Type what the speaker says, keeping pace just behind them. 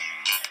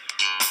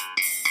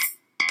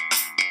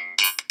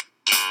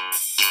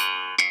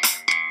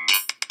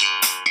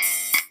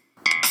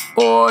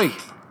Oi,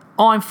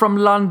 I'm from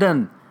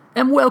London,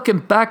 and welcome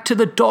back to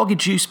the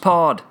DoggyJuice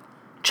pod,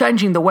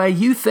 changing the way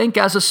you think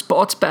as a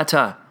sports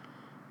bettor.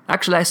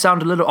 Actually, I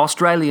sound a little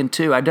Australian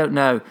too, I don't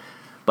know.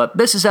 But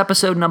this is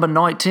episode number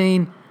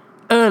 19,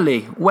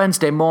 early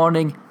Wednesday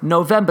morning,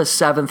 November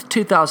 7th,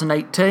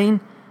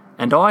 2018,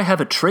 and I have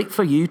a treat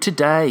for you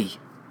today.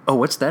 Oh,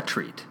 what's that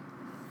treat?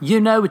 You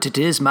know what it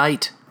is,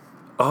 mate.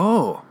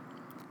 Oh,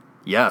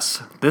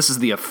 yes, this is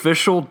the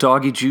official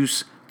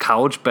DoggyJuice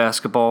College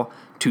Basketball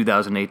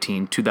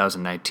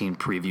 2018-2019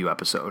 preview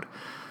episode.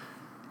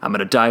 I'm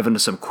going to dive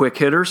into some quick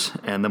hitters,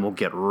 and then we'll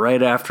get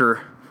right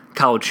after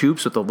college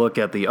hoops with a look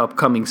at the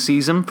upcoming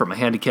season from a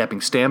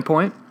handicapping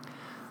standpoint.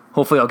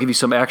 Hopefully I'll give you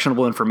some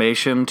actionable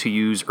information to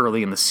use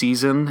early in the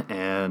season,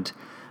 and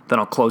then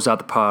I'll close out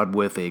the pod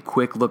with a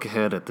quick look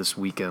ahead at this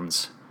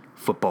weekend's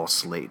football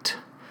slate.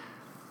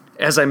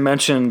 As I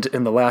mentioned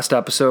in the last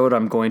episode,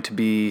 I'm going to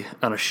be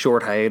on a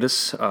short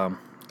hiatus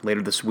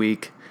later this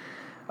week.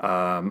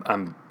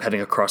 I'm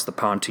heading across the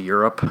pond to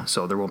Europe,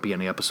 so there won't be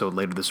any episode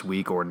later this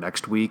week or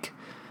next week.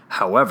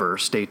 However,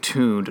 stay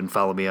tuned and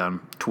follow me on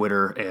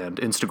Twitter and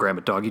Instagram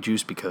at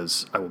DoggyJuice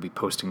because I will be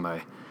posting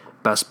my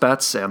best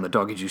bets and the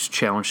DoggyJuice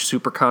Challenge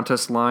Super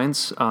Contest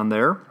lines on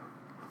there.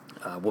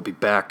 We'll be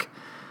back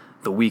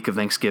the week of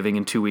Thanksgiving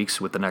in 2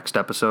 weeks with the next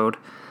episode.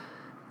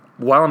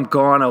 While I'm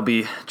gone, I'll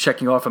be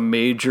checking off a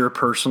major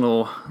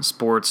personal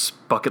sports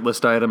bucket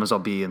list item as I'll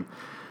be in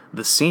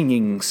the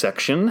singing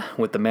section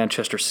with the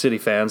Manchester City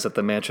fans at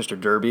the Manchester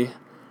Derby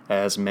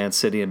as Man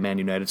City and Man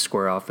United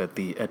square off at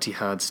the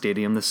Etihad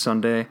Stadium this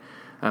Sunday.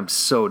 I'm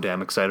so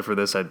damn excited for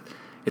this.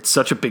 It's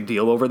such a big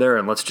deal over there,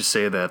 and let's just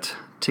say that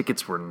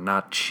tickets were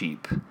not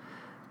cheap.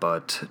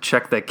 But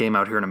check that game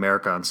out here in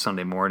America on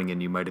Sunday morning,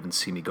 and you might even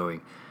see me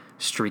going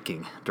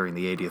streaking during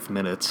the 80th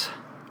minute.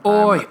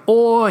 Oi!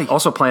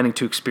 Also planning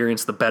to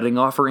experience the betting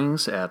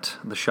offerings at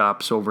the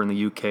shops over in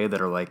the UK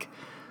that are like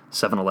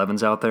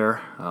 7-Elevens out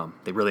there.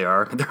 They really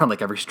are. They're on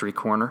like every street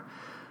corner.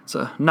 It's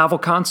a novel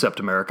concept,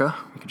 America.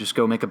 You can just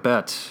go make a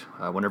bet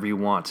whenever you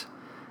want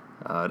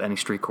at any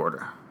street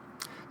corner.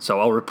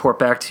 So I'll report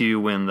back to you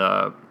when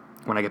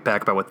I get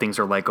back about what things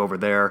are like over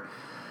there.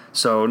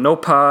 So no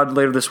pod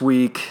later this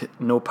week,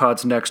 no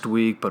pods next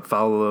week, but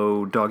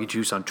follow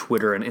DoggyJuice on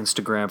Twitter and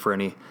Instagram for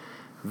any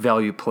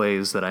value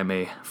plays that I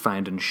may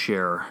find and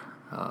share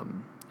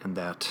in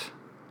that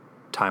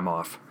time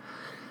off.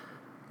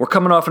 We're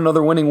coming off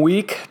another winning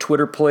week.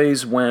 Twitter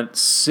plays went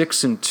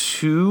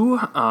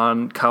 6-2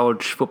 on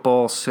college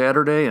football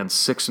Saturday and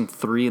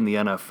 6-3 in the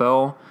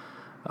NFL.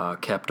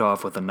 Capped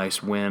off with a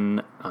nice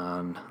win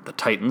on the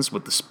Titans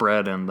with the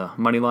spread and the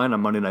money line on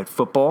Monday Night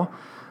Football.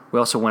 We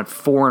also went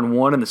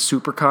 4-1 in the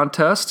Super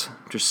Contest,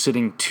 just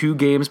sitting 2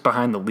 games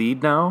behind the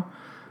lead now.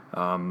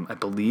 I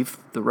believe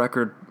the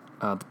record,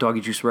 the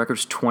DoggyJuice record,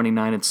 is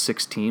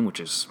 29-16, which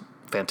is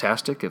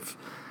fantastic. If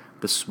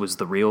this was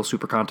the real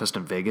Super Contest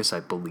in Vegas, I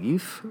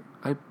believe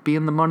I'd be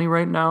in the money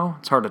right now.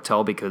 It's hard to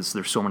tell because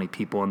there's so many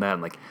people in that,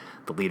 and like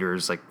the leader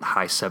is like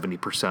high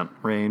 70%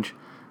 range.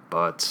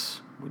 But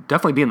we'd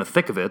definitely be in the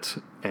thick of it,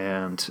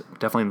 and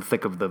definitely in the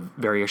thick of the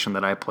variation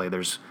that I play.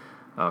 There's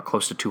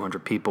close to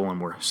 200 people, and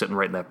we're sitting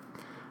right in that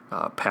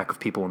pack of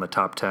people in the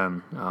top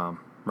 10,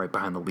 right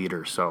behind the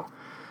leader. So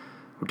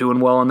we're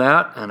doing well on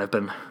that, and I've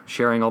been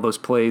sharing all those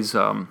plays,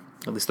 at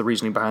least the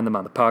reasoning behind them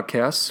on the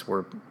podcasts.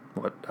 We're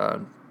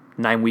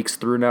 9 weeks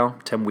through now,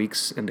 10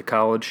 weeks into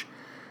college.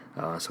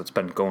 So it's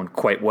been going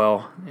quite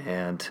well,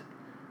 and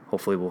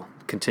hopefully we'll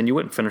continue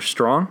it and finish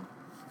strong.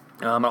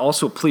 I'm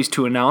also pleased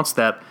to announce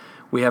that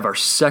we have our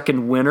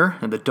second winner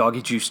in the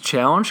DoggyJuice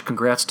Challenge.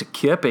 Congrats to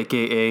Kip,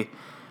 a.k.a.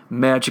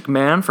 Magic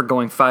Man, for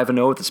going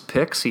 5-0 with his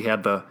picks. He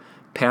had the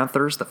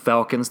Panthers, the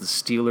Falcons, the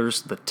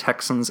Steelers, the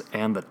Texans,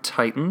 and the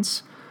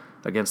Titans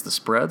against the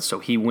spread. So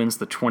he wins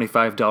the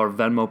 $25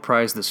 Venmo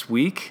prize this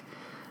week.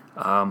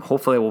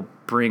 Hopefully I will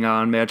bring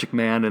on Magic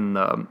Man in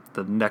the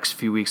next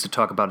few weeks to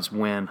talk about his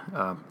win.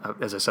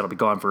 As I said, I'll be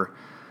gone for a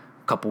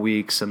couple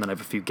weeks, and then I have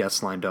a few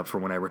guests lined up for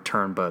when I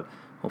return, but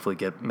hopefully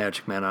get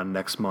Magic Man on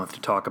next month to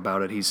talk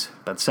about it. He's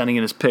been sending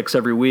in his picks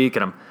every week,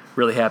 and I'm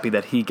really happy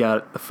that he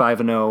got the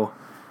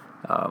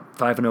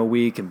 5-0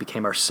 week and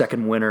became our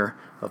second winner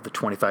of the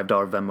 $25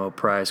 Venmo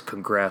prize.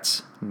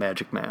 Congrats,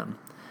 Magic Man.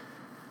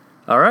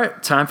 All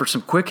right, time for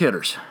some quick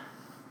hitters.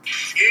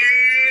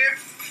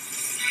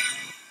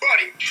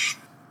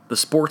 The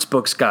sports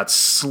books got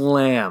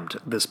slammed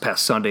this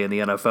past Sunday in the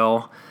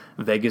NFL.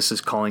 Vegas is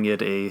calling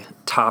it a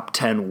top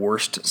 10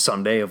 worst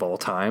Sunday of all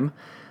time.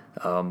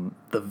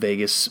 The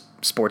Vegas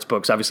sports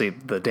books, obviously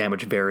the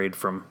damage varied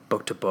from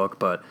book to book,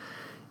 but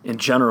in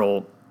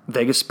general,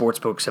 Vegas sports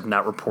books have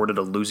not reported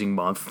a losing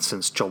month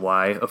since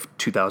July of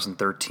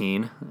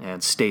 2013,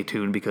 and stay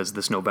tuned because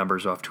this November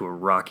is off to a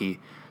rocky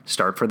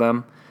start for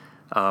them.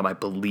 I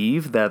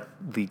believe that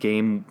the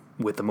game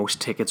with the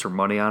most tickets or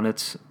money on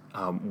it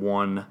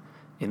won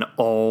in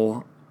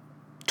all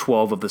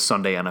 12 of the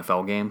Sunday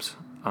NFL games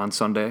on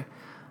Sunday.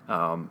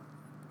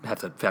 Have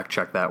to fact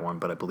check that one,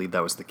 but I believe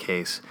that was the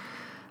case.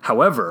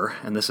 However,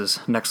 and this is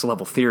next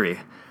level theory,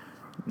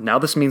 now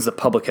this means the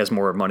public has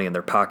more money in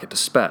their pocket to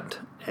spend.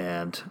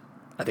 And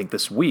I think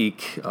this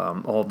week,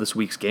 all of this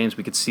week's games,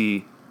 we could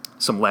see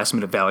some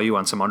last-minute value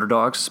on some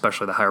underdogs,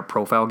 especially the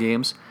higher-profile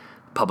games.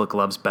 The public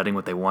loves betting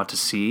what they want to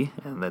see,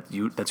 and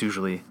that's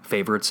usually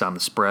favorites on the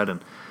spread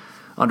and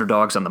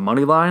underdogs on the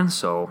money line.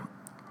 So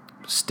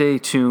stay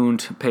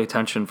tuned, pay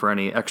attention for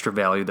any extra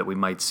value that we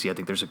might see. I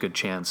think there's a good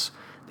chance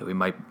that we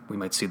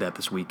might see that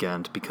this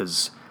weekend,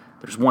 because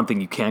there's one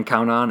thing you can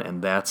count on,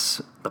 and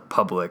that's the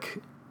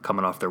public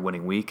coming off their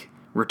winning week,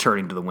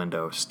 returning to the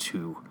windows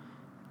to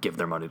give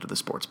their money to the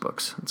sports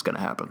books. It's going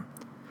to happen.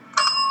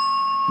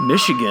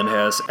 Michigan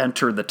has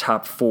entered the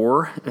top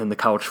 4 in the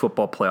college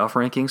football playoff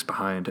rankings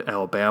behind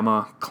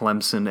Alabama,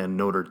 Clemson, and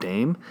Notre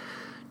Dame.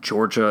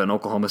 Georgia and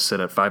Oklahoma sit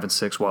at 5 and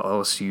 6, while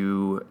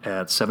LSU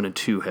at 7 and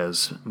 2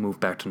 has moved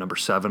back to number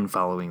 7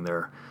 following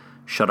their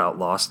shutout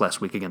loss last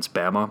week against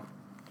Bama.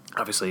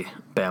 Obviously,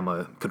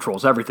 Bama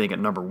controls everything at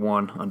number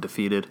 1,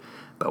 undefeated,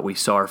 but we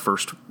saw our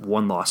first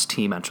one-loss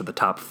team enter the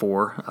top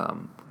 4,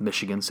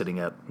 Michigan sitting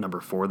at number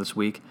 4 this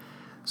week.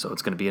 So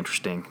it's going to be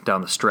interesting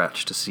down the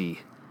stretch to see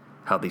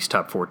how these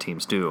top 4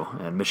 teams do,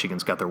 and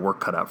Michigan's got their work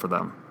cut out for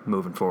them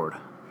moving forward.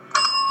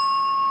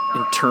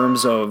 In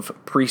terms of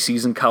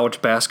preseason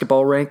college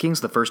basketball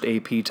rankings, the first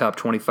AP Top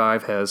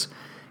 25 has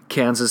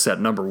Kansas at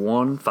number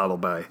 1,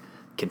 followed by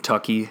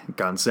Kentucky,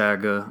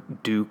 Gonzaga,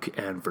 Duke,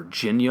 and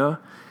Virginia.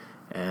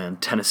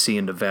 And Tennessee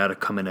and Nevada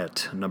come in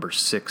at number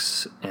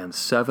 6 and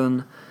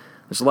 7.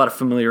 There's a lot of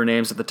familiar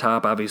names at the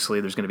top.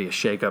 Obviously, there's going to be a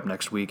shakeup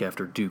next week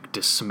after Duke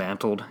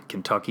dismantled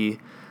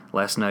Kentucky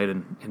last night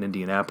in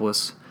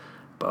Indianapolis.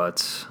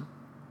 But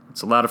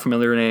it's a lot of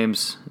familiar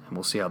names, and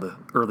we'll see how the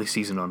early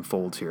season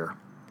unfolds here.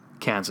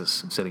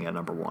 Kansas sitting at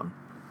number 1.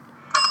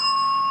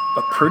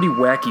 A pretty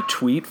wacky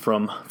tweet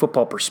from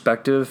Football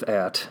Perspective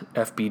at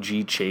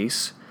FBG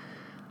Chase.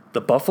 The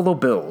Buffalo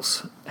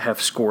Bills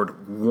have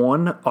scored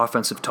 1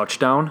 offensive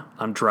touchdown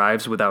on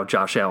drives without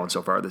Josh Allen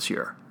so far this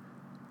year.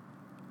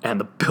 And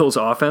the Bills'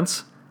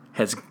 offense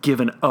has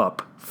given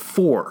up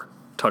 4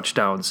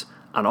 touchdowns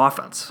on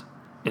offense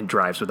in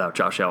drives without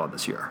Josh Allen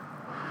this year.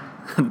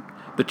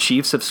 The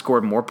Chiefs have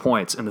scored more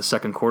points in the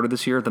second quarter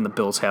this year than the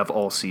Bills have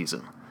all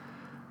season.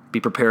 Be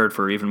prepared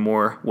for even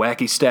more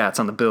wacky stats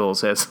on the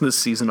Bills as this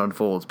season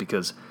unfolds,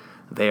 because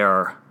they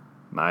are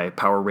my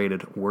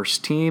power-rated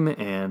worst team,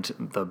 and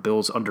the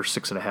Bills under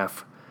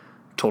 6.5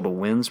 total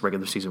wins,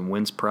 regular season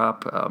wins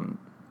prop.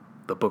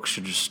 The books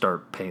should just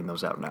start paying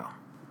those out now.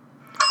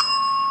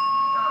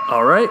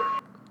 All right,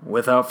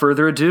 without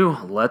further ado,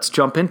 let's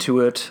jump into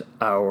it.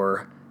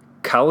 Our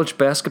college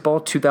basketball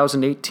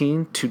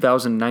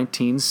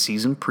 2018-2019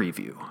 season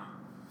preview.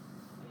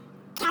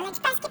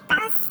 College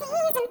basketball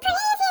season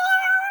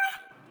preview.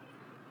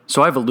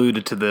 So I've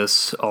alluded to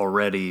this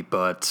already,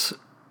 but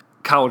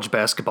college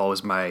basketball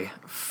is my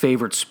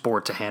favorite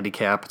sport to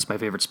handicap. It's my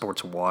favorite sport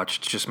to watch.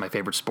 It's just my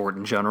favorite sport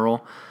in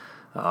general.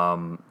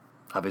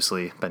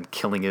 Obviously, been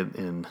killing it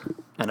in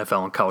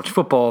NFL and college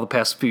football the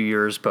past few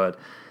years, but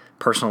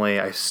personally,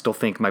 I still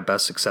think my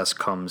best success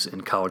comes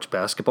in college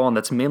basketball, and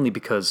that's mainly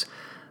because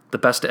the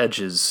best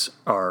edges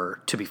are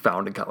to be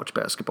found in college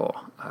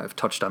basketball. I've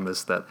touched on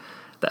this, that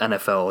the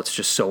NFL, it's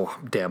just so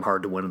damn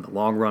hard to win in the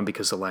long run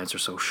because the lines are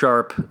so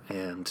sharp,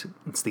 and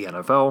it's the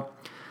NFL.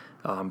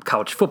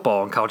 College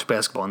football and college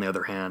basketball, on the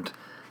other hand,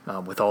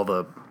 with all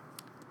the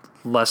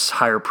less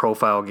higher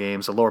profile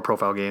games, the lower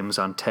profile games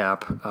on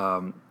tap,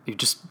 you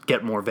just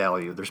get more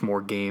value. There's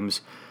more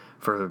games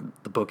for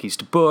the bookies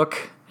to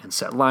book and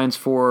set lines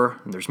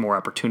for, and there's more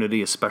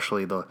opportunity,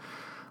 especially the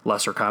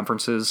lesser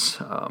conferences.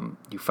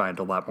 You find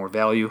a lot more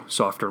value,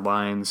 softer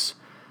lines.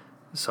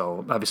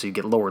 So obviously you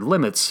get lower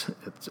limits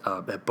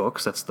at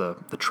books. That's the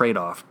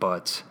trade-off,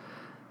 but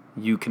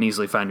you can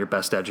easily find your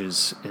best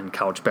edges in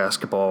college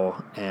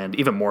basketball, and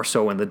even more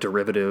so in the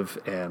derivative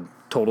and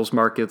totals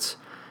markets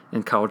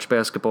in college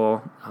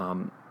basketball.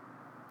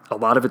 A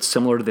lot of it's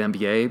similar to the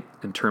NBA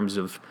in terms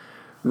of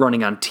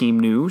running on team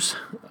news.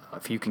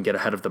 If you can get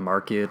ahead of the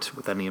market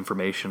with any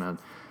information on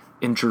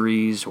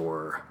injuries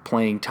or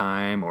playing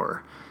time,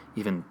 or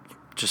even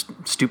just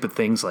stupid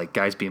things like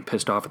guys being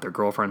pissed off at their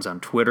girlfriends on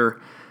Twitter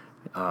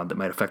that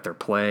might affect their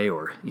play,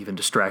 or even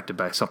distracted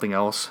by something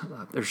else.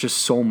 There's just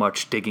so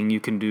much digging you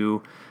can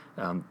do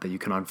that you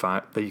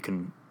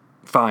can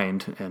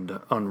find and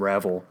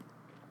unravel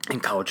in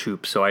college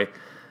hoops. So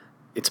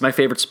it's my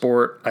favorite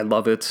sport. I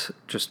love it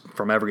just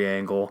from every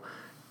angle,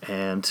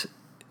 and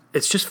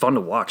it's just fun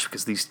to watch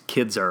because these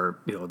kids are,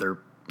 they're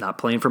not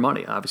playing for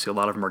money. Obviously, a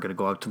lot of them are going to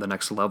go out to the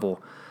next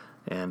level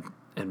and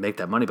make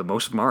that money, but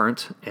most of them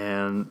aren't,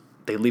 and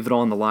they leave it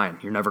all on the line.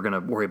 You're never going to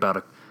worry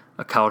about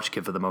a college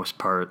kid for the most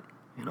part,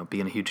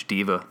 being a huge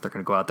diva. They're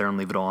going to go out there and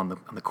leave it all on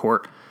the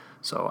court.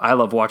 So I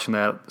love watching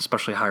that,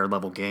 especially higher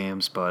level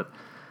games. But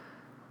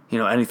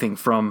anything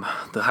from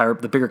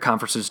the bigger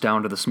conferences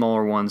down to the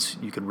smaller ones,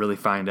 you can really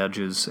find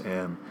edges.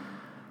 And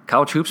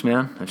college hoops,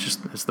 man,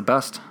 it's the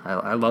best.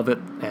 I love it.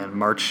 And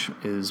March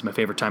is my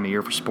favorite time of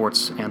year for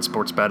sports and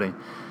sports betting,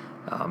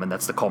 and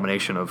that's the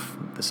culmination of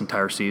this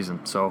entire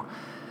season. So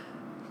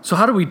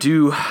how do we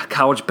do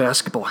college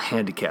basketball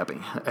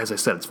handicapping? As I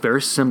said, it's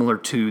very similar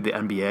to the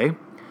NBA,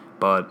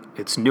 but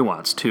it's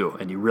nuanced too,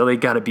 and you really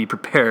got to be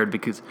prepared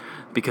because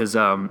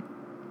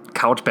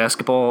college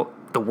basketball,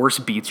 the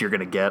worst beats you're going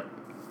to get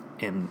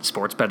in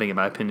sports betting, in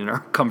my opinion,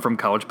 come from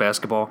college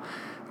basketball.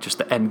 Just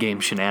the end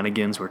game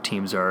shenanigans where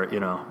teams are,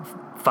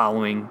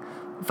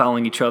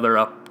 following each other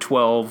up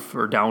 12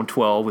 or down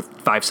 12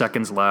 with 5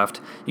 seconds left.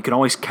 You can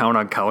always count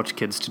on college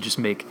kids to just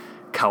make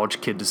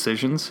college kid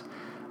decisions.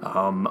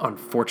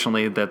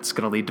 Unfortunately, that's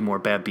going to lead to more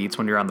bad beats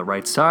when you're on the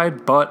right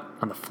side. But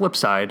on the flip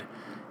side,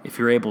 if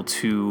you're able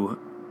to,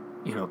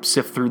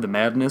 sift through the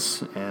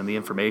madness and the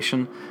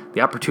information,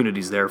 the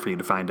opportunity's there for you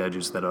to find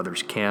edges that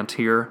others can't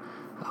here,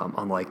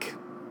 unlike,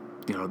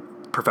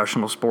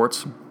 professional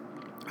sports.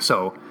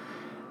 So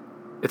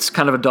it's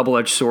kind of a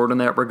double-edged sword in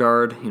that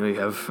regard. You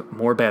have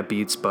more bad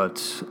beats,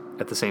 but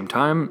at the same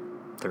time,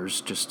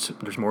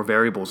 there's more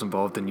variables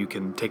involved, and you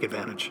can take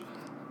advantage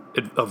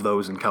of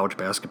those in college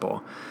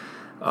basketball.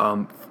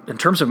 In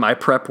terms of my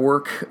prep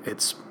work,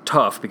 it's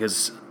tough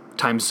because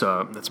times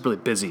it's really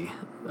busy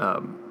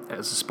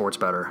as a sports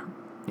bettor.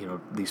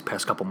 These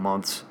past couple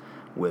months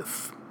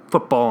with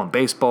football and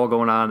baseball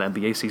going on,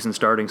 NBA season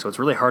starting, so it's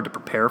really hard to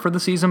prepare for the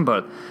season.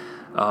 But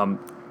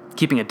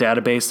keeping a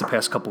database the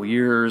past couple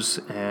years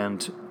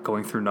and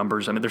going through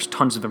numbers, there's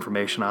tons of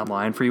information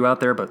online for you out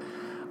there. But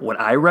what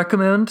I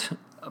recommend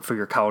for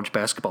your college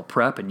basketball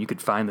prep, and you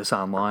could find this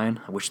online.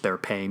 I wish they were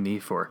paying me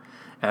for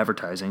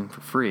advertising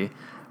for free,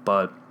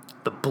 but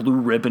the Blue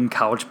Ribbon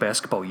College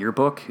Basketball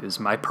Yearbook is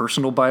my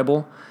personal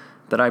Bible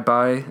that I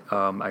buy.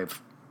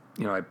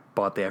 I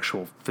bought the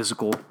actual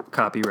physical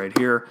copy right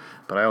here,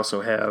 but I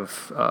also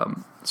have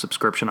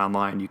subscription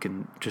online. You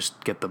can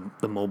just get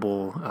the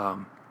mobile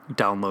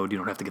download. You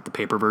don't have to get the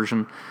paper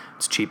version.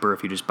 It's cheaper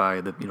if you just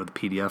buy the the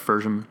PDF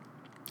version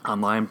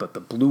online. But the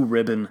Blue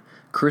Ribbon,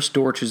 Chris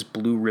Dortch's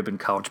Blue Ribbon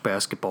College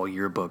Basketball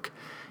Yearbook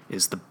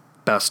is the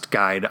best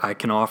guide I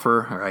can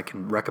offer, or I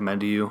can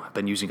recommend to you. I've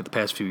been using it the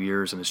past few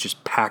years, and it's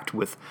just packed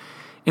with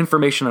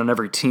information on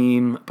every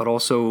team, but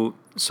also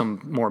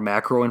some more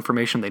macro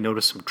information. They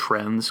notice some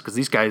trends, because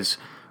these guys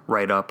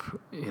write up,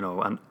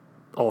 on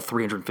all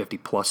 350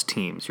 plus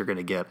teams. You're going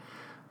to get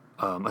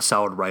a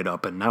solid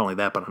write-up, and not only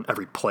that, but on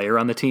every player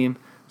on the team.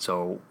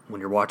 So when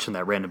you're watching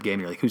that random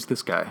game, you're like, who's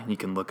this guy? You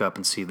can look up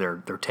and see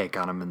their take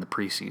on him in the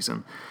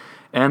preseason.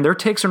 And their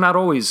takes are not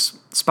always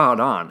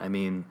spot on.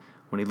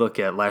 When you look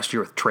at last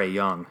year with Trae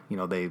Young,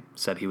 they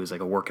said he was like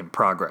a work in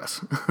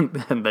progress.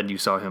 And then you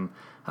saw him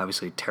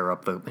obviously tear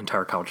up the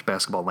entire college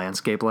basketball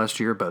landscape last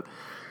year. But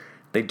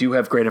they do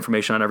have great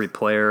information on every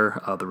player,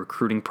 the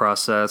recruiting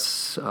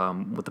process,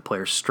 what the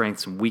player's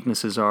strengths and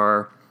weaknesses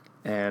are.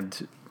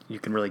 And you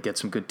can really get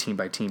some good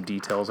team-by-team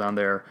details on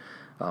there,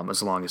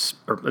 as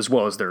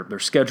well as their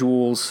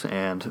schedules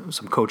and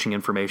some coaching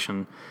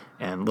information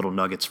and little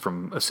nuggets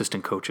from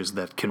assistant coaches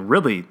that can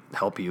really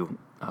help you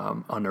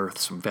unearth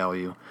some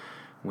value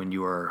when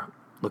you are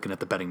looking at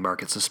the betting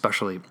markets,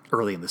 especially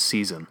early in the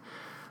season.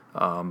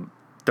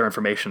 Their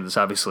information is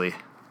obviously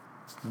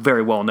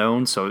very well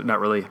known, so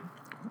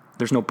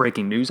there's no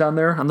breaking news on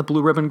there on the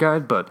Blue Ribbon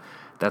Guide, but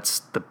that's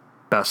the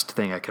best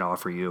thing I can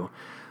offer you.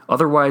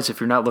 Otherwise, if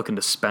you're not looking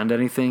to spend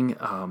anything,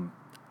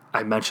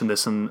 I mentioned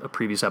this in a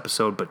previous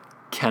episode, but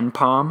Ken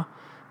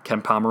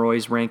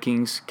Pomeroy's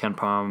rankings, Ken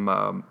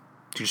Pom,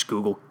 just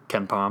Google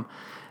Ken Pom.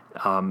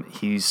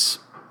 He's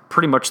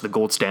pretty much the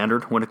gold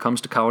standard when it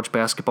comes to college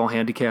basketball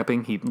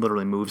handicapping. He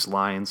literally moves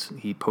lines.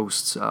 He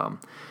posts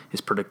his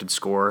predicted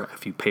score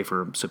if you pay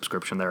for a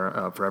subscription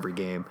there for every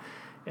game.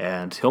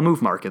 And he'll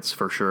move markets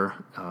for sure.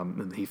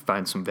 And he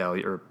finds some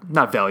value, or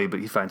not value, but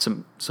he finds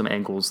some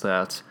angles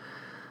that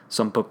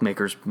some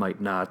bookmakers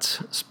might not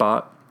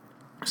spot.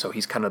 So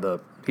he's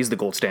he's the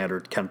gold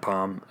standard, Ken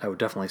Pom. I would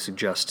definitely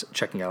suggest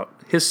checking out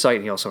his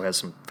site. He also has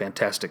some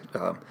fantastic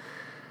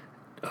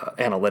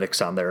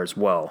analytics on there as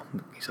well.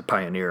 He's a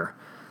pioneer.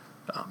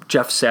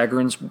 Jeff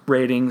Sagarin's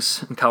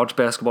ratings in college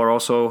basketball are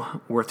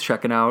also worth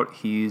checking out.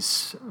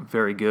 He's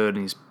very good,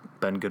 and he's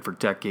been good for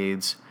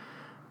decades.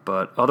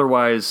 But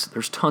otherwise,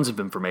 there's tons of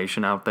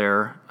information out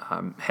there.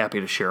 I'm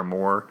happy to share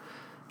more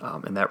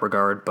in that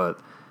regard, but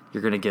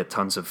you're going to get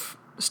tons of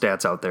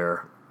stats out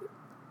there.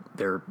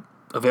 They're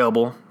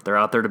available. They're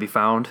out there to be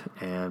found,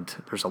 and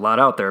there's a lot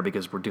out there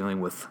because we're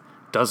dealing with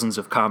dozens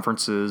of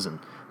conferences and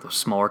those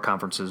smaller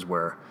conferences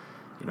where,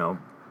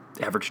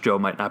 average Joe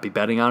might not be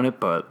betting on it,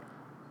 but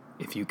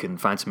if you can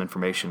find some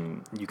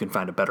information, you can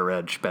find a better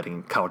edge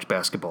betting college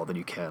basketball than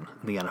you can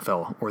in the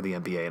NFL or the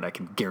NBA, and I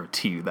can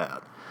guarantee you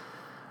that.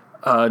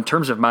 In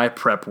terms of my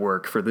prep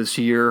work for this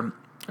year,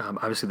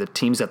 obviously the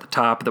teams at the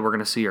top that we're going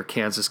to see are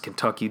Kansas,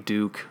 Kentucky,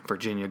 Duke,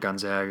 Virginia,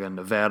 Gonzaga, and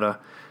Nevada.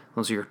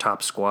 Those are your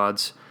top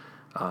squads.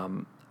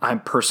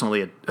 I'm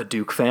personally a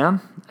Duke fan,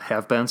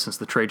 have been since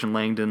the Trajan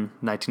Langdon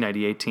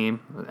 1998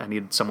 team. I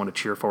needed someone to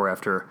cheer for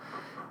after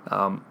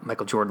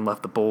Michael Jordan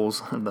left the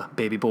Bulls and the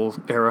Baby Bull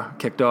era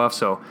kicked off.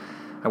 So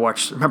I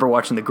remember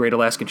watching the Great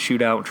Alaskan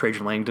Shootout when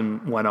Trajan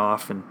Langdon went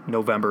off in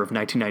November of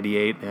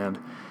 1998, and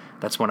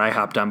that's when I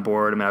hopped on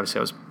board. Obviously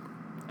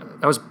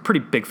I was a pretty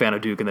big fan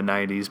of Duke in the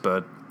 90s,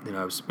 but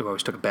I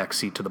always took a back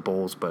seat to the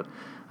Bulls, but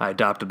I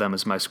adopted them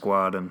as my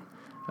squad, and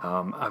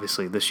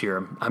Obviously, this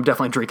year I'm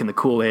definitely drinking the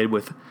Kool-Aid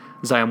with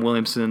Zion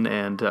Williamson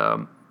and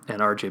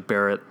R.J.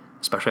 Barrett,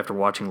 especially after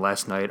watching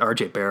last night.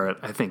 R.J. Barrett,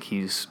 I think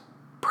he's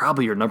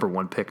probably your number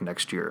one pick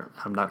next year.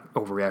 I'm not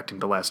overreacting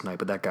to last night,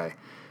 but that guy,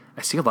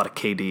 I see a lot of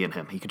KD in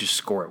him. He could just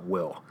score at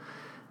will.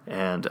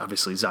 And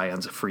obviously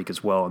Zion's a freak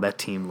as well, and that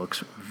team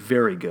looks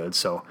very good.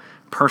 So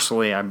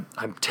personally, I'm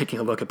taking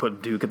a look at putting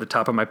Duke at the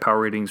top of my power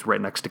ratings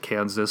right next to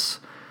Kansas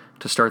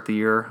to start the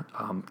year.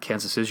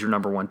 Kansas is your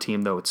number one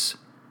team, though it's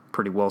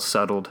pretty well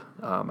settled.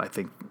 I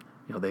think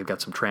they've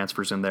got some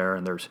transfers in there,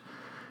 and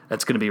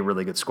that's going to be a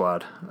really good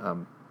squad.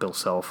 Bill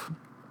Self.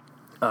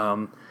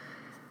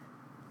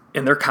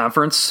 In their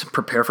conference,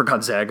 prepare for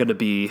Gonzaga to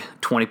be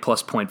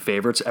 20-plus point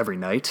favorites every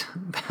night.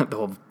 They're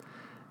going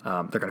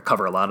to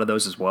cover a lot of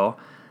those as well.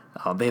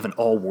 They have an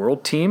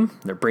all-world team.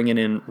 They're bringing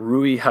in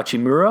Rui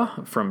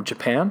Hachimura from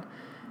Japan,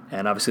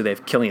 and obviously they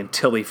have Killian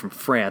Tilly from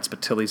France,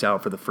 but Tilly's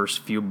out for the first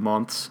few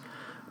months.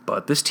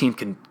 But this team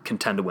can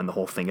contend to win the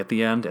whole thing at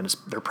the end, and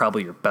they're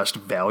probably your best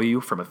value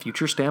from a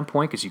future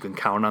standpoint because you can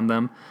count on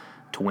them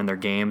to win their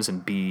games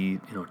and be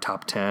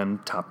top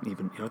 10,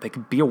 they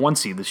could be a 1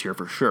 seed this year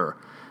for sure.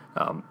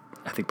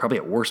 I think probably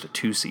at worst a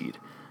 2 seed,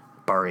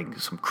 barring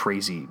some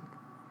crazy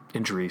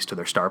injuries to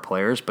their star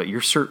players, but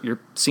you're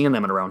seeing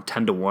them at around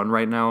 10-1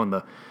 right now in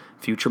the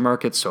future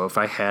market. So if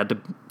I had to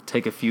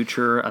take a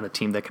future on a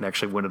team that can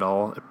actually win it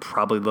all, it'd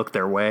probably look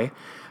their way.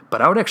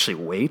 But I would actually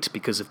wait,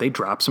 because if they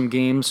drop some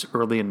games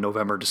early in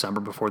November,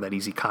 December before that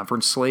easy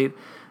conference slate,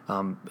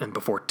 and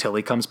before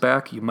Tilly comes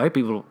back, you might be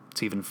able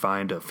to even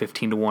find a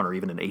 15-1 or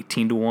even an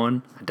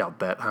 18-1. I doubt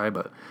that high,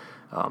 but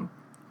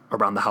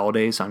around the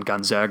holidays on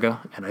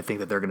Gonzaga, and I think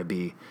that they're going to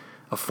be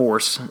a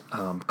force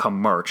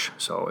come March.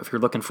 So if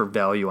you're looking for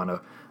value on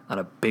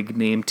a big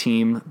name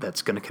team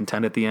that's going to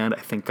contend at the end,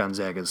 I think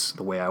Gonzaga's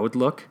the way I would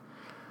look.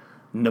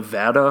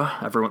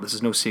 Nevada, this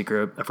is no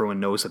secret. Everyone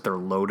knows that they're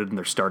loaded in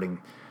their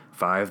starting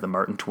 5. The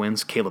Martin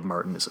twins. Caleb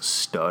Martin is a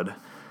stud,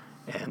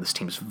 and this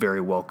team is very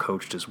well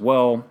coached as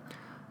well.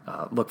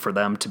 Look for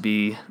them to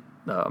be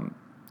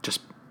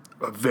just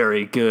a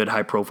very good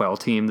high-profile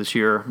team this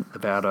year.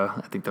 Nevada,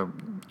 I think you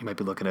might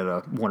be looking at a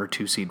 1 or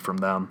 2 seed from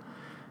them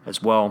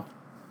as well.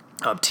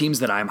 Teams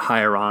that I'm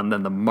higher on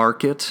than the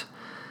Marquette.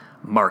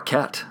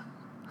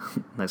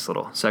 Nice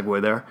little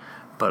segue there.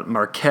 But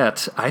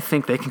Marquette, I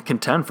think they can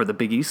contend for the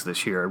Big East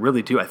this year. I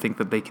really do. I think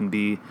that they can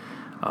be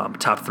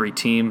top 3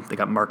 team. They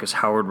got Marcus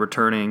Howard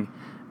returning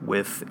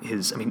with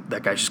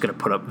that guy's just going to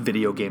put up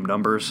video game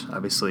numbers.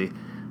 Obviously,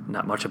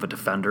 not much of a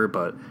defender,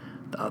 but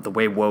the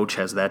way Woj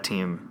has that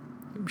team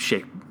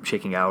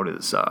shaking out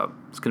is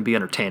it's going to be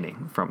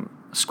entertaining from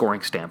a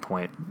scoring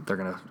standpoint. They're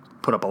going to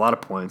put up a lot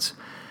of points.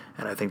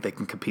 And I think they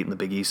can compete in the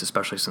Big East,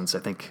 especially since I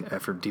think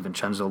after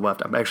DiVincenzo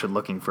left, I'm actually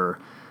looking for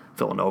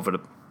Villanova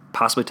to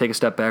possibly take a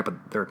step back,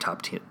 but they're a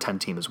top 10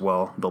 team as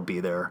well. They'll be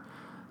there.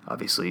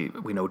 Obviously,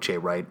 we know Jay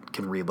Wright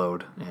can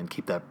reload and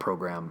keep that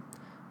program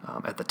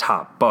at the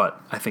top, but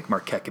I think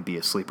Marquette could be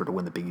a sleeper to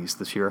win the Big East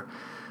this year.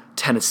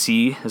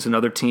 Tennessee is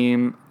another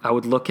team I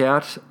would look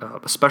at,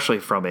 especially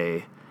from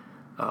a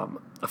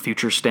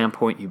future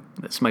standpoint.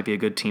 This might be a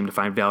good team to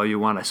find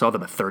value on. I saw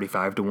them at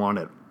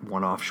 35-1 at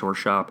one offshore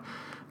shop.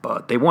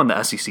 But they won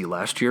the SEC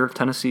last year,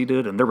 Tennessee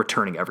did, and they're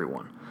returning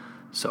everyone.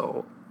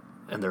 So,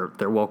 and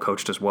they're well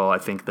coached as well. I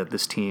think that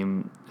this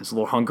team is a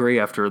little hungry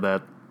after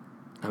that.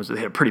 They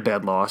had a pretty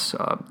bad loss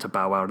to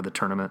bow out of the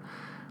tournament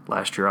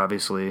last year,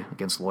 obviously,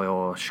 against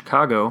Loyola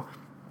Chicago.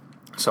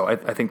 So I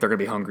think they're going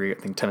to be hungry. I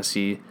think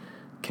Tennessee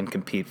can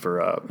compete for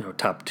a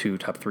top 2,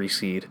 top 3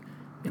 seed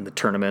in the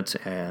tournament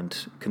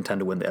and contend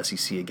to win the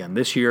SEC again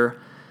this year.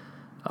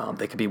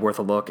 They could be worth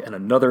a look. And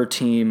another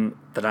team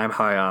that I'm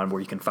high on where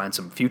you can find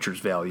some futures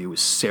value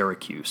is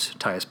Syracuse.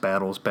 Tyus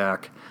Battle's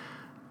back.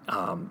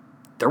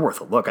 They're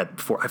worth a look.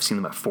 I've seen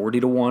them at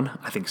 40-1.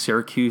 I think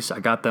Syracuse, I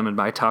got them in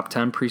my top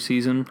 10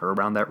 preseason or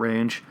around that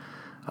range.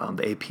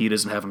 The AP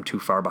doesn't have them too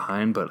far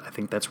behind, but I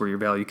think that's where your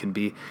value can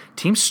be.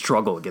 Teams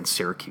struggle against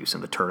Syracuse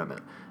in the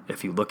tournament.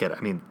 If you look at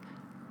it,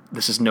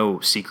 this is no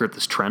secret,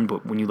 this trend,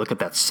 but when you look at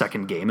that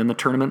second game in the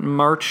tournament in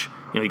March,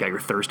 you got your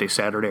Thursday,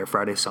 Saturday, or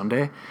Friday,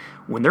 Sunday.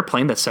 When they're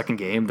playing that second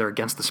game, their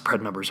against the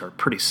spread numbers are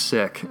pretty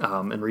sick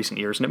in recent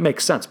years, and it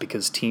makes sense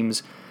because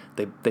teams,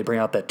 they bring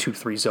out that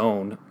 2-3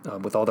 zone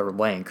with all their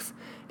length,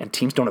 and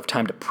teams don't have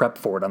time to prep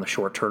for it on the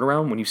short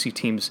turnaround. When you see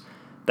teams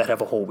that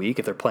have a whole week,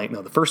 if they're playing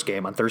the first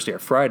game on Thursday or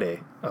Friday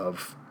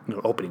of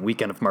opening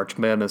weekend of March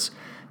Madness,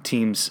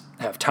 teams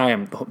have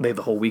time, they have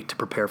the whole week to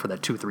prepare for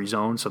that 2-3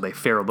 zone, so they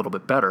fare a little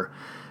bit better.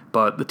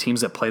 But the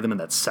teams that play them in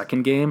that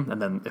second game,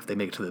 and then if they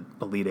make it to the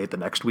Elite Eight the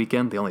next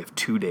weekend, they only have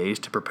 2 days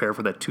to prepare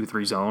for that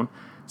 2-3 zone.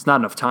 It's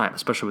not enough time,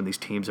 especially when these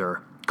teams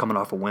are coming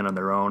off a win on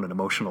their own, an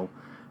emotional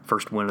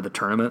first win of the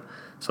tournament.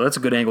 So that's a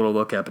good angle to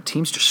look at. But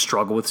teams just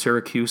struggle with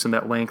Syracuse in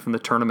that length in the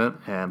tournament,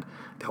 and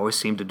they always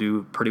seem to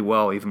do pretty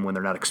well even when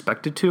they're not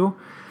expected to.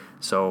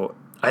 So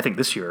I think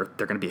this year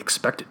they're going to be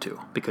expected to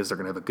because they're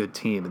going to have a good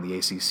team in the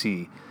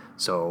ACC.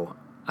 So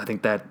I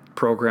think that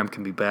program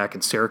can be back,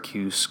 and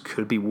Syracuse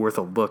could be worth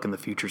a look in the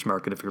futures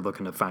market if you're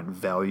looking to find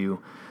value.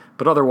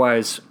 But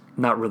otherwise,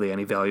 not really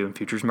any value in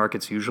futures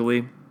markets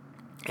usually,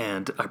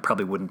 and I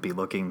probably wouldn't be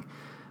looking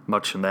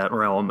much in that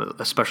realm,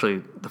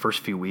 especially the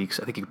first few weeks.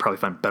 I think you could probably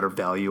find better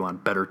value on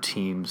better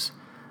teams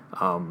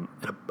in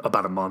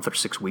about a month or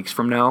 6 weeks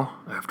from now,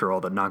 after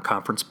all the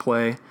non-conference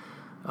play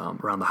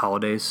around the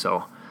holidays.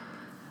 So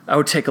I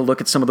would take a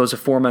look at some of those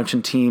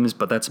aforementioned teams,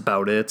 but that's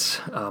about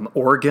it.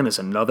 Oregon is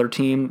another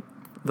team,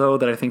 though,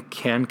 that I think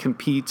can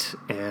compete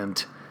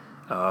and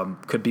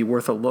could be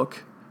worth a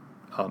look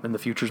in the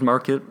futures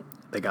market.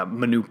 They got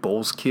Manute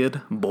Bol's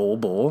kid,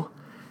 Bol,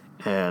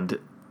 and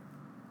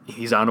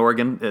he's on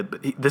Oregon.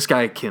 This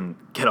guy can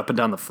get up and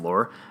down the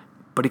floor,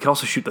 but he can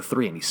also shoot the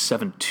three, and he's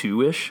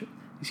 7'2"-ish.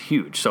 He's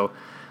huge. So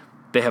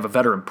they have a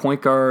veteran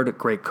point guard, a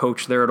great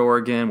coach there at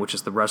Oregon, which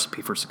is the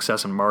recipe for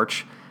success in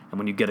March. And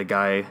when you get a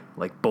guy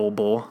like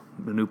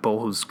Manute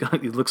Bol,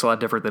 he looks a lot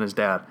different than his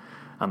dad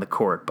on the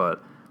court,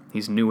 but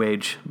he's new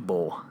age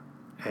Bol.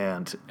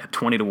 And at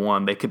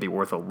 20-1, they could be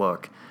worth a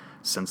look,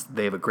 since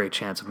they have a great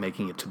chance of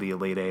making it to the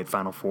Elite Eight,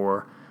 Final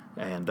Four,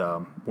 and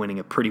winning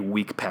a pretty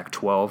weak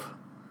Pac-12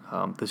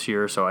 this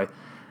year. So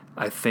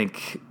I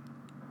think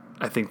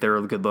they're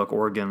a good look.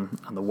 Oregon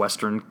on the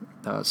western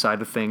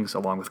side of things,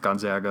 along with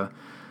Gonzaga,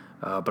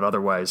 but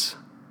otherwise,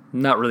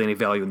 not really any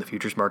value in the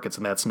futures markets,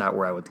 and that's not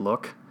where I would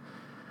look.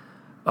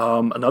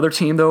 Another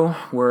team, though,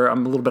 where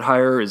I'm a little bit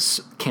higher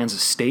is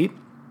Kansas State.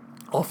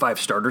 All 5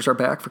 starters are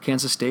back for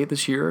Kansas State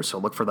this year, so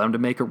look for them to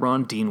make a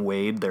run. Dean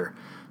Wade, their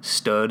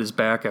stud, is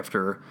back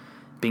after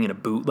being in a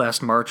boot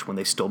last March when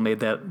they still made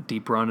that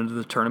deep run into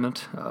the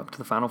tournament, to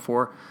the Final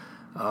Four.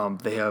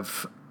 They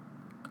have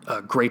they're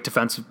a great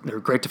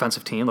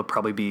defensive team. They'll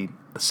probably be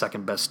the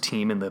second best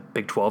team in the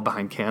Big 12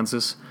 behind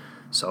Kansas.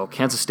 So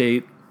Kansas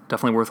State,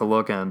 definitely worth a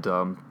look, and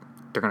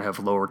they're going to have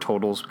lower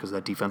totals because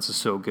that defense is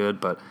so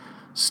good, but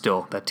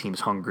still, that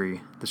team's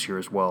hungry this year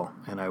as well,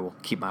 and I will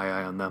keep my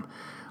eye on them.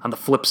 On the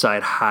flip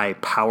side,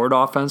 high-powered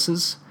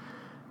offenses,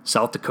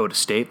 South Dakota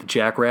State, the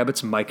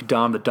Jackrabbits, Mike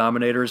Dom, the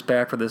Dominator, is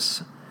back for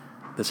this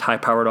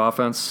high-powered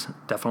offense.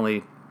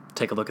 Definitely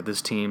take a look at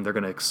this team. They're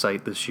going to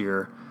excite this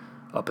year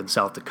up in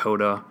South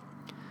Dakota.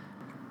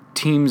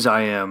 Teams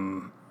I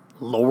am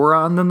lower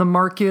on than the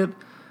market,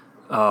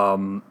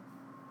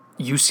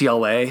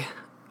 UCLA,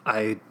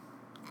 I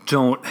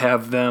don't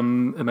have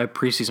them in my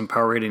preseason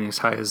power rating as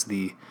high as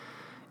the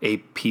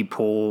AP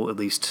poll at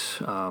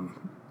least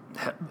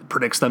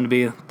predicts them to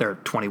be. They're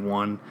at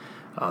 21.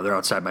 They're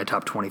outside my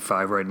top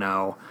 25 right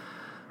now.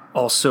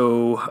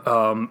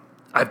 Also,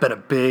 I've been a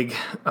big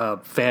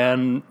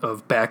fan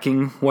of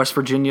backing West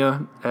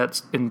Virginia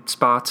in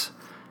spots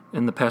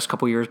in the past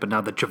couple years, but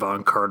now that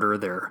Javon Carter,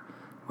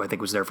 who I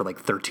think was there for like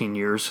 13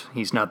 years,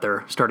 he's not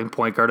their starting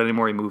point guard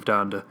anymore. He moved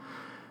on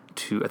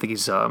to I think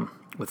he's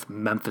with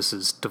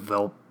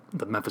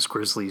the Memphis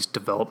Grizzlies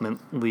development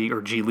league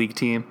or G League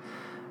team.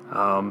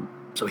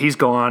 So he's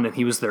gone, and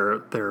he was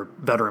their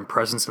veteran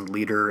presence and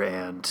leader,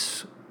 and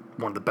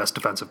one of the best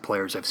defensive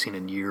players I've seen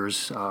in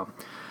years.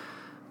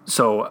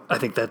 So I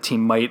think that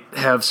team might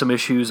have some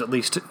issues, at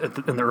least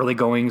in the early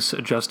goings,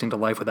 adjusting to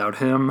life without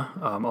him.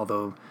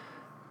 Although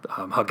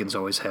Huggins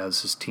always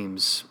has his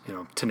teams,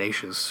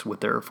 tenacious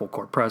with their full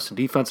court press and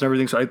defense and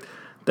everything. So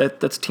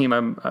that's a team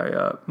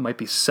I might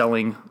be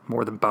selling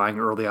more than buying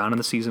early on in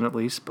the season, at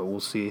least. But we'll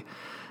see.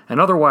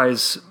 And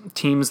otherwise,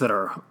 teams that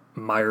are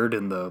mired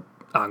in the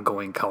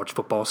ongoing college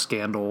football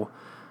scandal.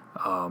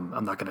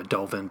 I'm not going to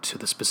delve into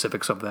the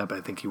specifics of that, but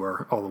I think you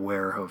are all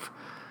aware of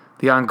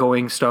the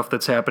ongoing stuff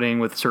that's happening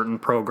with certain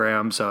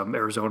programs,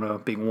 Arizona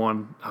being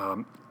one.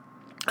 I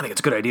think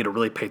it's a good idea to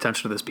really pay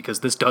attention to this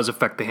because this does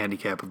affect the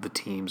handicap of the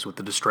teams with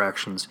the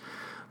distractions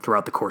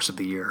throughout the course of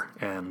the year.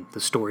 And the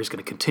story is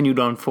going to continue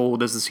to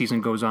unfold as the season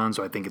goes on,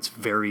 so I think it's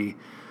very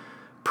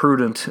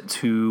prudent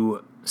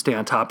to stay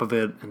on top of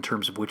it in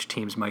terms of which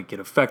teams might get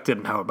affected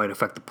and how it might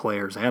affect the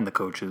players and the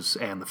coaches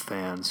and the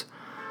fans.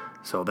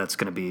 So that's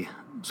going to be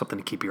something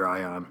to keep your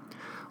eye on.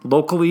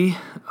 Locally,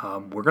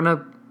 we're going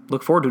to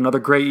look forward to another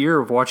great year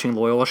of watching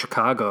Loyola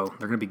Chicago.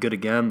 They're going to be good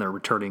again. They're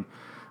returning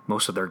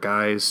most of their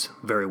guys,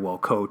 very well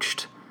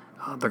coached.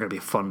 They're going to be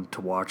fun to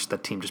watch.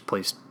 That team just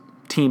plays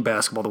team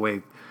basketball the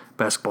way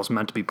basketball is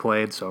meant to be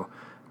played, so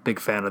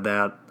big fan of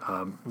that.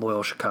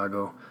 Loyola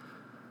Chicago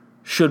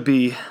should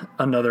be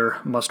another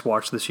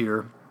must-watch this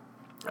year.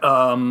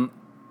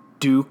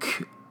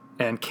 Duke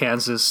and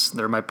Kansas,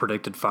 they're my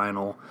predicted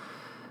final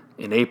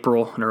in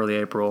early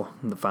April,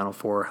 in the Final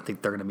Four. I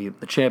think they're going to meet in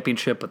the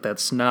championship, but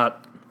that's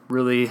not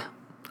really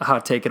a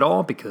hot take at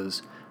all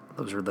because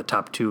those are the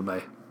top 2 of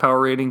my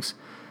power ratings,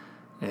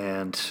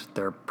 and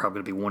they're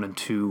probably going to be 1 and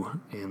 2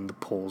 in the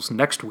polls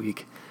next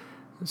week.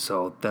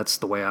 So that's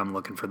the way I'm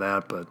looking for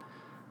that, but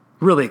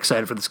really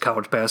excited for this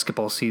college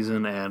basketball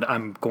season, and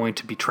I'm going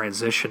to be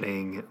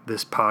transitioning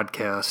this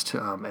podcast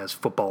as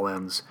football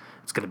ends.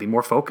 It's going to be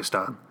more focused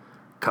on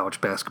college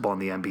basketball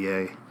and the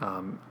NBA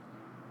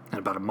in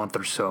about a month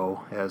or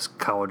so as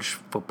college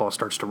football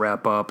starts to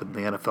wrap up and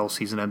the NFL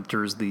season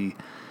enters the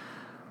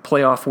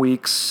playoff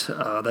weeks.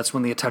 That's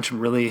when the attention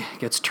really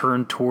gets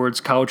turned towards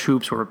college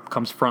hoops, where it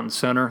comes front and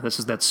center. This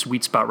is that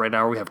sweet spot right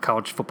now where we have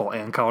college football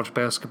and college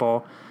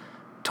basketball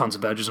tons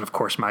of edges, and of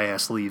course my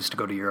ass leaves to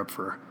go to Europe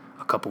for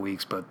a couple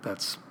weeks, but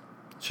it's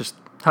just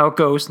how it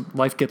goes.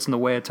 Life gets in the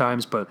way at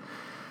times, but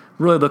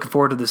really looking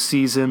forward to this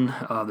season.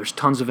 There's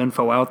tons of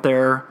info out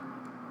there.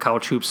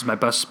 College hoops is my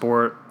best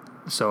sport,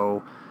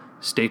 so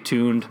stay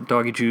tuned.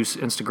 Doggy Juice,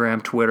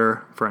 Instagram,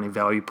 Twitter for any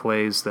value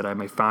plays that I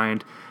may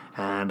find,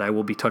 and I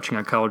will be touching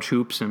on college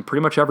hoops in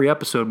pretty much every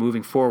episode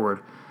moving forward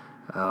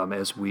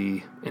as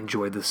we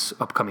enjoy this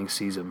upcoming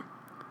season.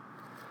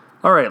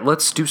 All right,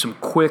 let's do some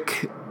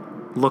quick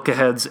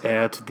look-aheads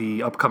at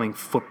the upcoming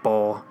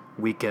football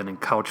weekend in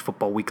college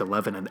football week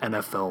 11 and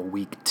NFL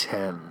week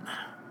 10.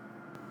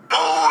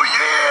 Oh,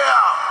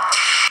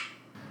 yeah!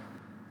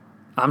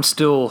 I'm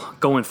still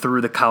going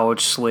through the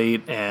college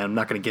slate, and I'm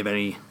not going to give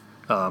any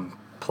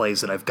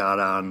plays that I've got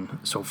on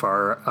so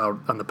far out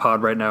on the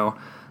pod right now.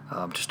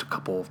 Just a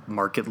couple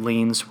market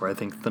leans where I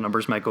think the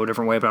numbers might go a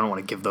different way, but I don't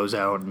want to give those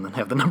out and then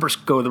have the numbers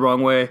go the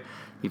wrong way,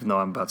 even though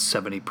I'm about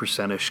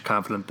 70%-ish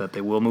confident that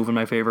they will move in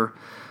my favor.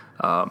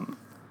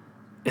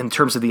 In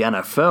terms of the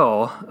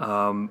NFL,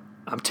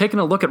 I'm taking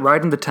a look at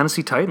riding the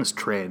Tennessee Titans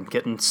train,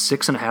 getting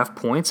 6.5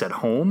 points at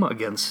home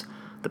against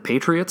the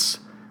Patriots.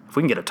 If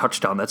we can get a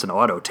touchdown, that's an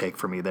auto take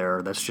for me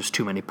there. That's just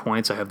too many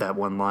points. I have that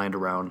one lined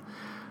around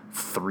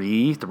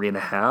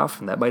 3.5,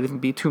 and that might even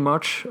be too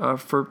much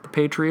for the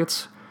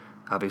Patriots.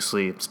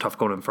 Obviously, it's tough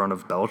going in front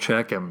of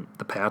Belichick and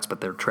the Pats, but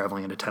they're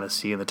traveling into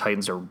Tennessee, and the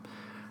Titans are,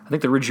 I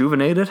think they're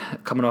rejuvenated,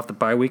 coming off the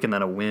bye week, and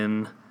then a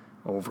win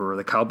over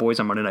the Cowboys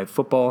on Monday Night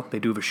Football. They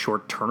do have a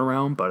short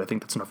turnaround, but I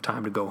think that's enough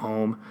time to go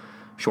home.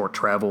 Short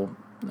travel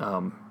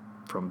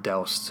from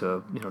Dallas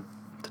to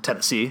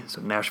Tennessee,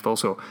 so Nashville,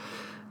 so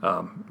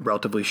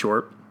relatively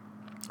short.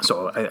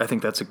 So I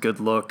think that's a good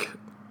look,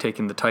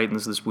 taking the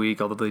Titans this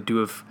week, although they do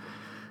have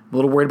a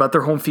little worried about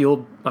their home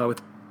field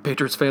with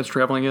Patriots fans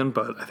traveling in,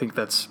 but I think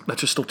that's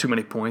just still too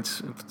many points.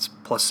 If it's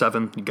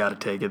 +7, you got to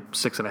take it.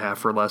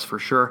 6.5 or less for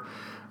sure.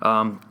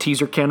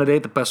 Teaser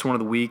candidate, the best one of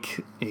the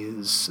week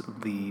is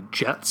the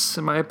Jets,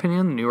 in my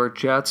opinion, the New York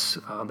Jets.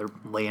 They're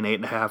laying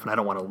 8.5, and I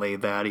don't want to lay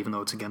that, even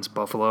though it's against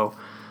Buffalo.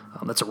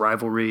 That's a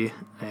rivalry,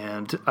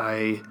 and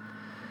I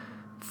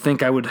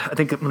think I'm going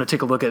to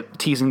take a look at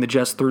teasing the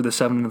Jets through the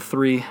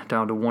 7-3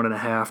 down to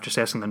 1.5, just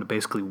asking them to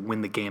basically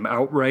win the game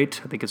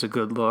outright. I think it's a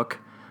good look.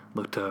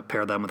 Look to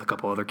pair them with a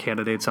couple other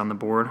candidates on the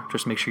board.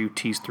 Just make sure you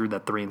tease through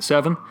that 3 and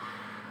 7.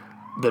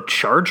 The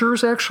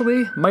Chargers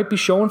actually might be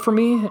showing for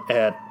me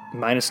at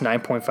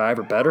 -9.5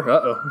 or better.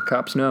 Uh-oh,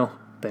 cops know.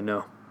 They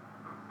know.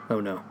 Oh,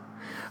 no.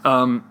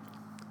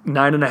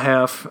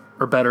 9.5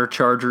 or better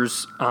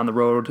Chargers on the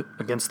road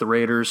against the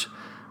Raiders.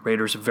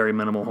 Raiders have very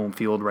minimal home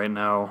field right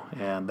now,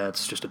 and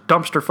that's just a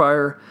dumpster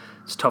fire.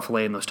 It's tough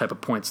laying those type of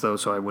points, though,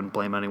 so I wouldn't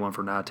blame anyone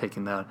for not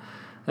taking that.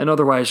 And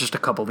otherwise, just a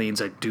couple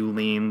leans. I do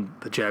lean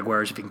the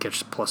Jaguars if you can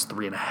catch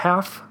 +3.5.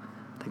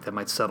 I think that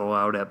might settle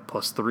out at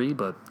 +3,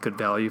 but good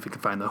value if you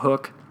can find the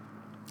hook.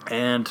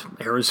 And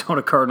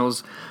Arizona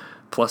Cardinals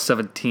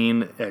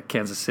 +17 at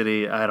Kansas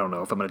City. I don't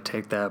know if I'm going to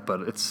take that,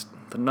 but it's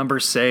the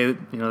numbers say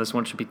this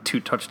one should be 2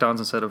 touchdowns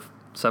instead of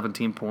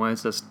 17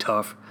 points. That's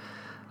tough.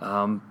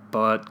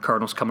 But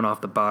Cardinals coming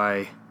off the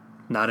bye,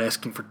 not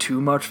asking for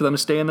too much for them to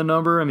stay in the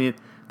number. I mean,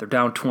 they're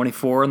down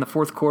 24 in the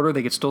fourth quarter.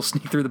 They could still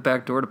sneak through the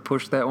back door to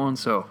push that one.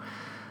 So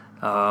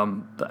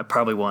I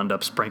probably will end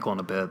up sprinkling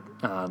a bit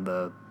on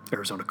the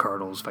Arizona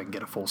Cardinals if I can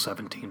get a full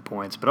 17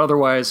 points. But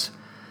otherwise,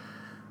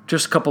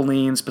 just a couple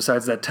leans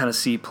besides that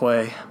Tennessee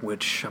play,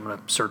 which I'm going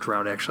to search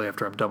around actually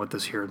after I'm done with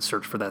this here and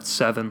search for that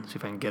 7. See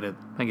if I can get it.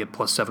 I can get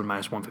 +7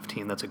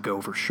 -115. That's a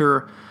go for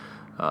sure.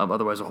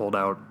 Otherwise, I'll hold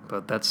out.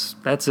 But that's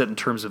it in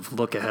terms of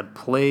look-ahead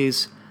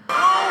plays.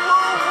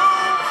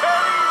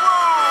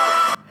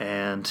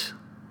 And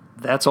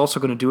that's also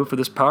going to do it for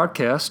this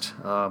podcast,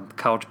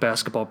 college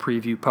basketball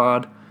preview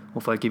pod.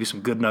 Hopefully I give you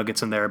some good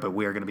nuggets in there, but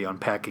we are going to be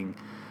unpacking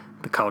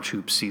the college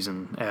hoops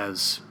season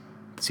as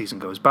the season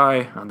goes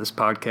by on this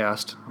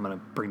podcast. I'm going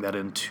to bring that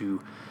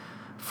into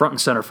front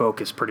and center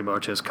focus pretty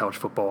much as college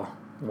football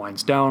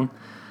winds down.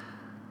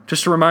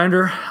 Just a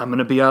reminder, I'm going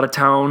to be out of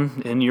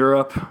town in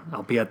Europe.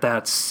 I'll be at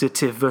that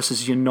City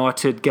versus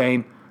United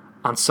game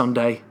on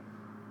Sunday.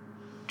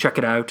 Check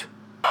it out.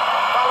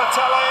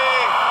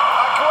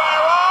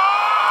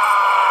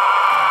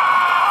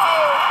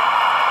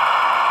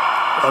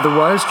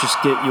 Otherwise,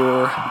 just get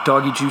your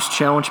Doggy Juice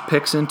Challenge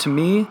picks into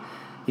me.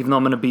 Even though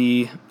I'm going to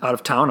be out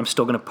of town, I'm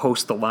still going to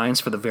post the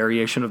lines for the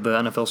variation of the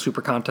NFL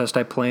Super Contest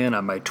I play in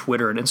on my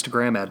Twitter and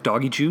Instagram at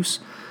DoggyJuice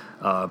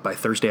by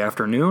Thursday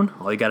afternoon.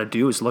 All you got to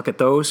do is look at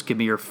those. Give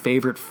me your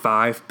favorite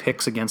 5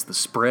 picks against the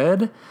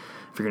spread.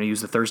 If you're going to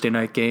use the Thursday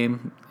night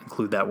game,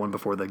 include that one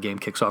before the game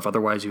kicks off.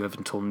 Otherwise, you have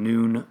until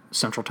noon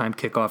Central Time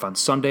kickoff on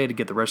Sunday to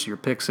get the rest of your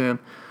picks in,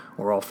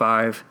 or all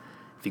 5.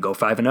 If you go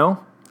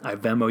 5-0, I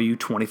Venmo you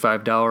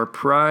 $25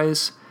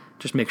 prize.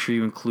 Just make sure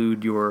you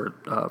include your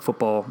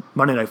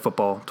Monday Night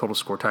Football total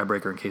score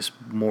tiebreaker in case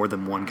more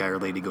than one guy or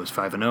lady goes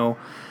 5-0.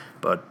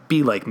 But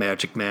be like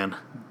Magic Man.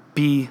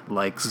 Be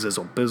like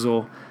Zizzle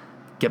Bizzle.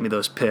 Get me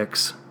those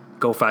picks.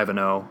 Go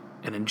 5-0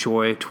 and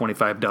enjoy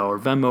 $25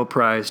 Venmo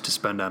prize to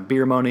spend on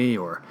beer money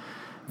or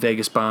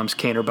Vegas bombs,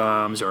 Caner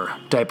bombs, or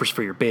diapers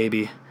for your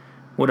baby,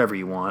 whatever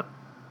you want.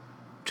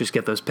 Just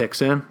get those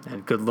picks in,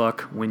 and good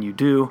luck when you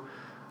do.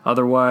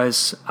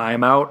 Otherwise, I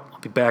am out. I'll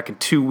be back in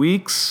 2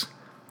 weeks.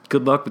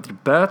 Good luck with your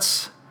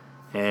bets,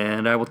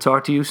 and I will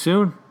talk to you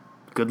soon.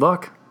 Good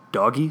luck.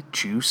 Doggy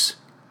Juice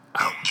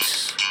out.